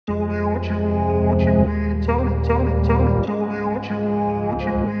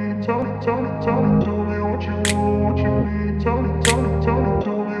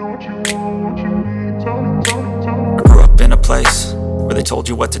grew up in a place where they told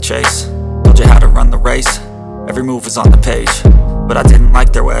you what to chase, told you how to run the race. Every move was on the page, but I didn't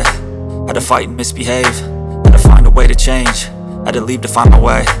like their way. Had to fight and misbehave, had to find a way to change, had to leave to find my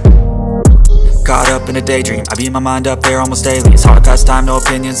way. Caught up in a daydream, I beat my mind up there almost daily. It's how I pass time, no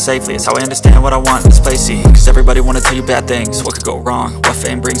opinions safely. It's how I understand what I want in this place, see. Cause everybody wanna tell you bad things, what could go wrong, what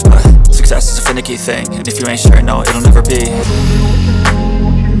fame brings. But success is a finicky thing, and if you ain't sure, no, it'll never be.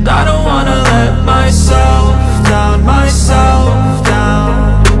 I don't wanna let myself down, myself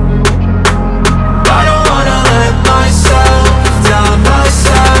down. I don't wanna let myself down,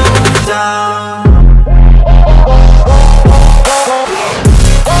 myself down.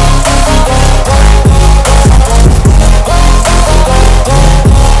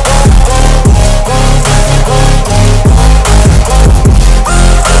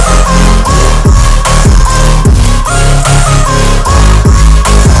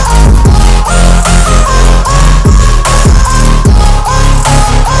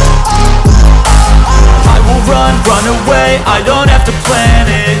 Run away, I don't have to plan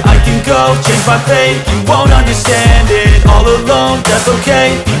it. I can go, change my fate, you won't understand it. All alone, that's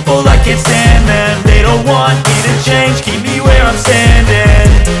okay, people I can't stand them. They don't want me to change, keep me where I'm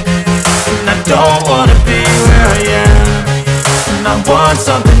standing. And I don't wanna be where I am, and I want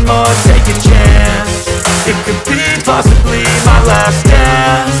something more, take a chance. It could be possibly my last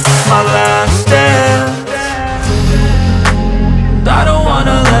dance, my last dance. I don't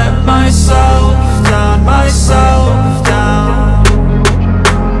wanna let myself down, myself down.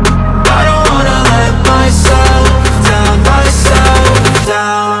 I don't wanna let myself down, myself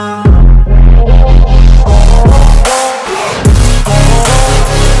down.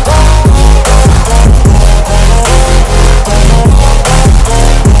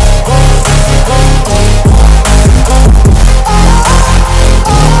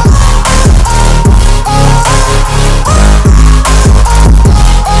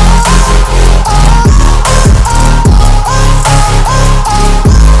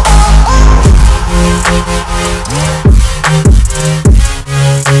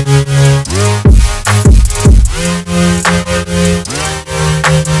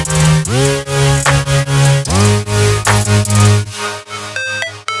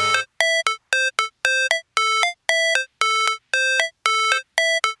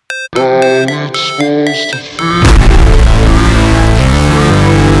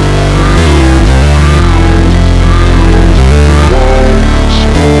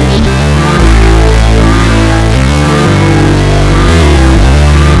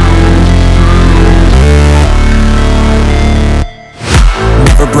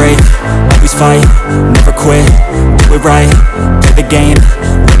 Fight, never quit, do it right, play the game,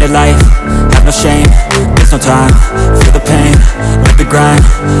 win it life, have no shame, there's no time, feel the pain, live the grind,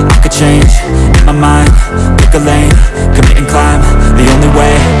 I could change, in my mind, pick a lane, commit and climb, the only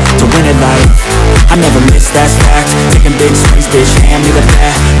way to win it life. I never miss, that's fact, taking big swings, bitch, hand me the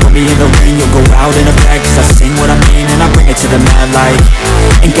bat, put me in the ring, you'll go out in a bag, cause I sing what I mean and I bring it to the mad light.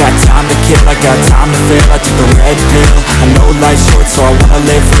 Ain't got time to kill, I got time to feel, I took the red pill, I know life's short so I wanna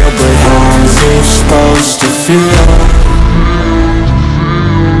live real, but how's it supposed to feel?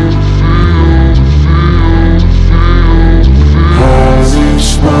 How's it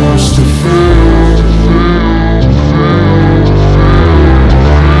supposed to feel?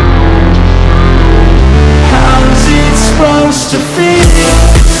 How's it supposed to feel?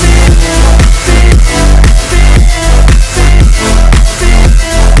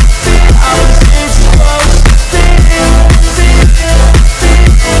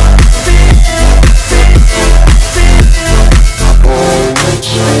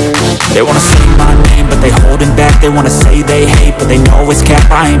 They wanna say my name, but they holding back. They wanna say they hate, but they know it's cap.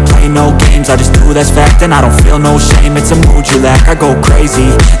 I ain't play no games, I just do that's fact. And I don't feel no shame, it's a mood you lack. I go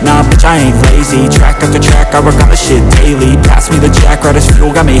crazy, nah bitch I ain't lazy. Track after track, I work on this shit daily. Pass me the jack, right as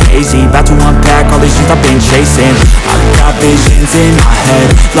fuel, got me hazy. About to unpack all these things I've been chasing. I've got visions in my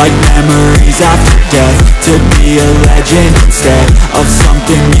head, like memories after death. To be a legend instead of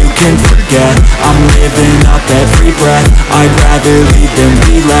something you can forget. I'm living up every breath, I'd rather lead than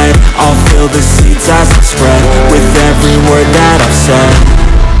be led. I'll fill the seats as I spread, with every word that I've said.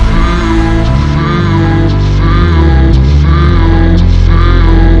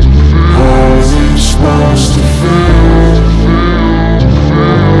 How's it supposed to feel?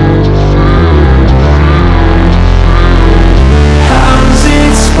 How's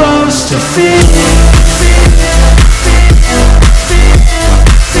it supposed to feel?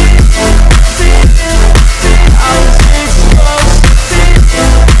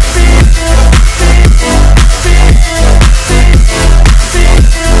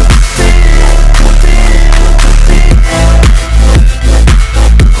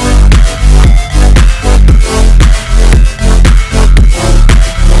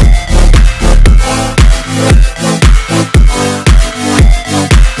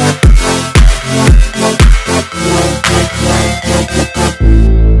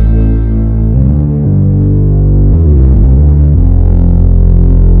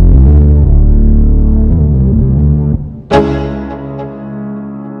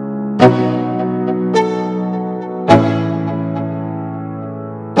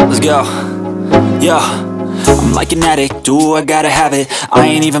 Let's go. Yo, I'm like an addict, ooh, I gotta have it. I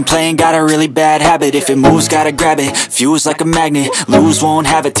ain't even playing, got a really bad habit. If it moves, gotta grab it, fuse like a magnet. Lose, won't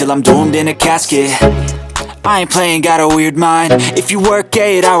have it till I'm doomed in a casket. I ain't playing, got a weird mind. If you work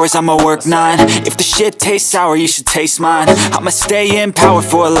 8 hours, I'ma work 9. If the shit tastes sour, you should taste mine. I'ma stay in power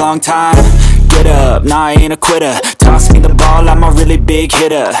for a long time. Get up, nah, I ain't a quitter. Toss me the ball, I'm a really big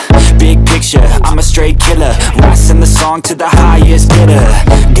hitter. Big picture, I'm a straight killer. Rising the song to the highest bidder.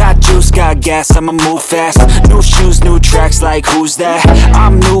 Got juice, got gas, I'ma move fast. New shoes, new tracks, like who's that?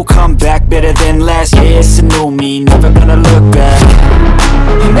 I'm new, come back, better than last. Yeah, it's a new me, never gonna look back.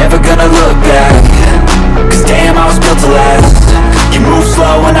 Never gonna look back. Cause damn, I was built to last. You move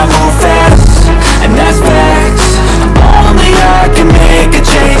slow and I move fast, and that's facts. Only I can make a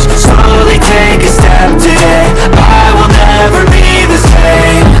change. Slowly take a step today. I will never be the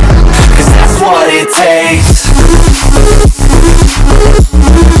same. Cause that's what it takes.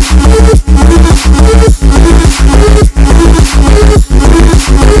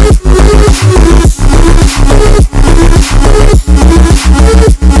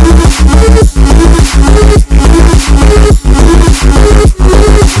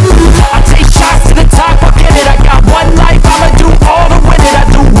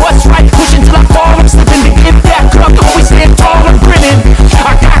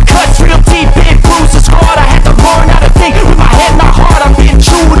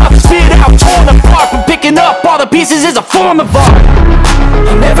 Pieces is a form of art.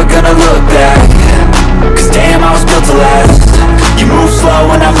 I'm never gonna look back. Cause damn, I was built to last. You move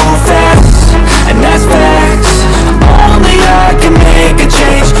slow and I move fast, and that's facts. Only I can make a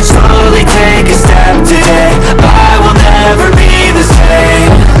change. Slowly take a step today. I will never be the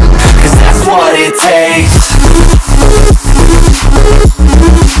same. Cause that's what it takes.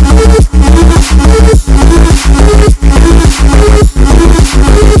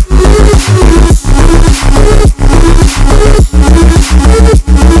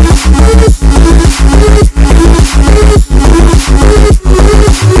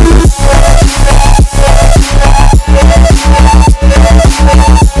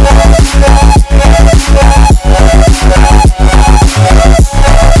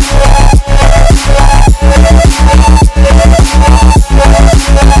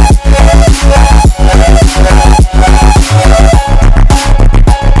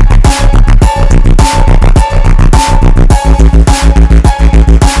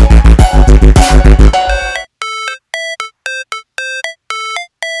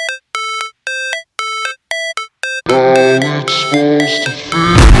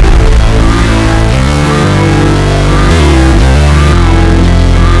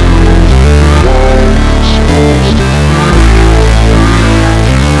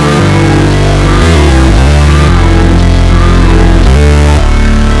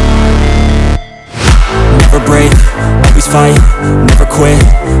 Fight, never quit,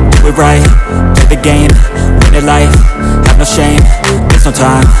 do it right, play the game, win it life, have no shame, there's no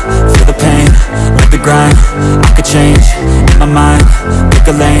time, feel the pain, live the grind, I could change, in my mind, pick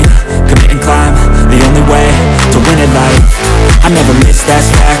a lane, commit and climb, the only way to win it life. I never miss, that's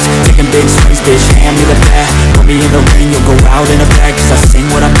fact, taking big swings, bitch, hand me the bat, put me in the ring, you'll go out in a bag, cause I sing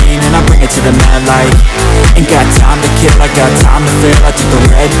what I mean and I bring it to the mad light. Ain't got time to kill, I got time to feel, I took the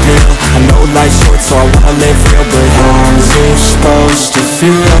red pill, I know life's short so I wanna live real, but how's it supposed to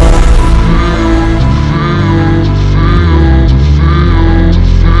feel?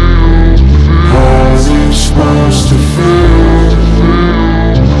 How's it supposed to feel?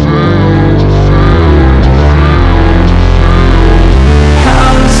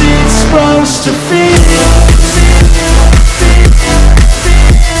 How's it supposed to feel?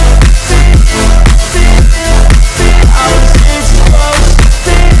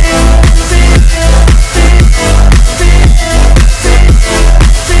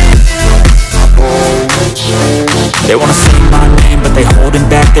 They wanna say my name, but they holding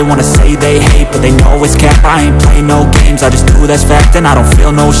back. They wanna say they hate, but they know it's cap. I ain't play no games, I just do that's fact. And I don't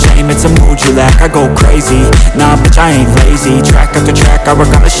feel no shame, it's a mood you lack. I go crazy, nah bitch I ain't lazy. Track after track, I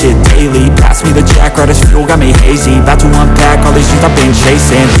work on this shit daily. Pass me the jack, right as fuel, got me hazy. About to unpack all these things I've been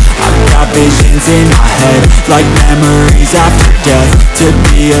chasing. I've got visions in my head, like memories after death. To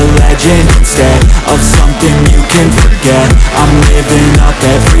be a legend instead of something you can forget. I'm living up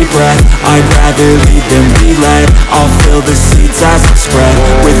every breath, I'd rather lead than be led. I'll fill the seats as I spread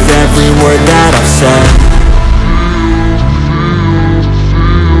with every word that I've said.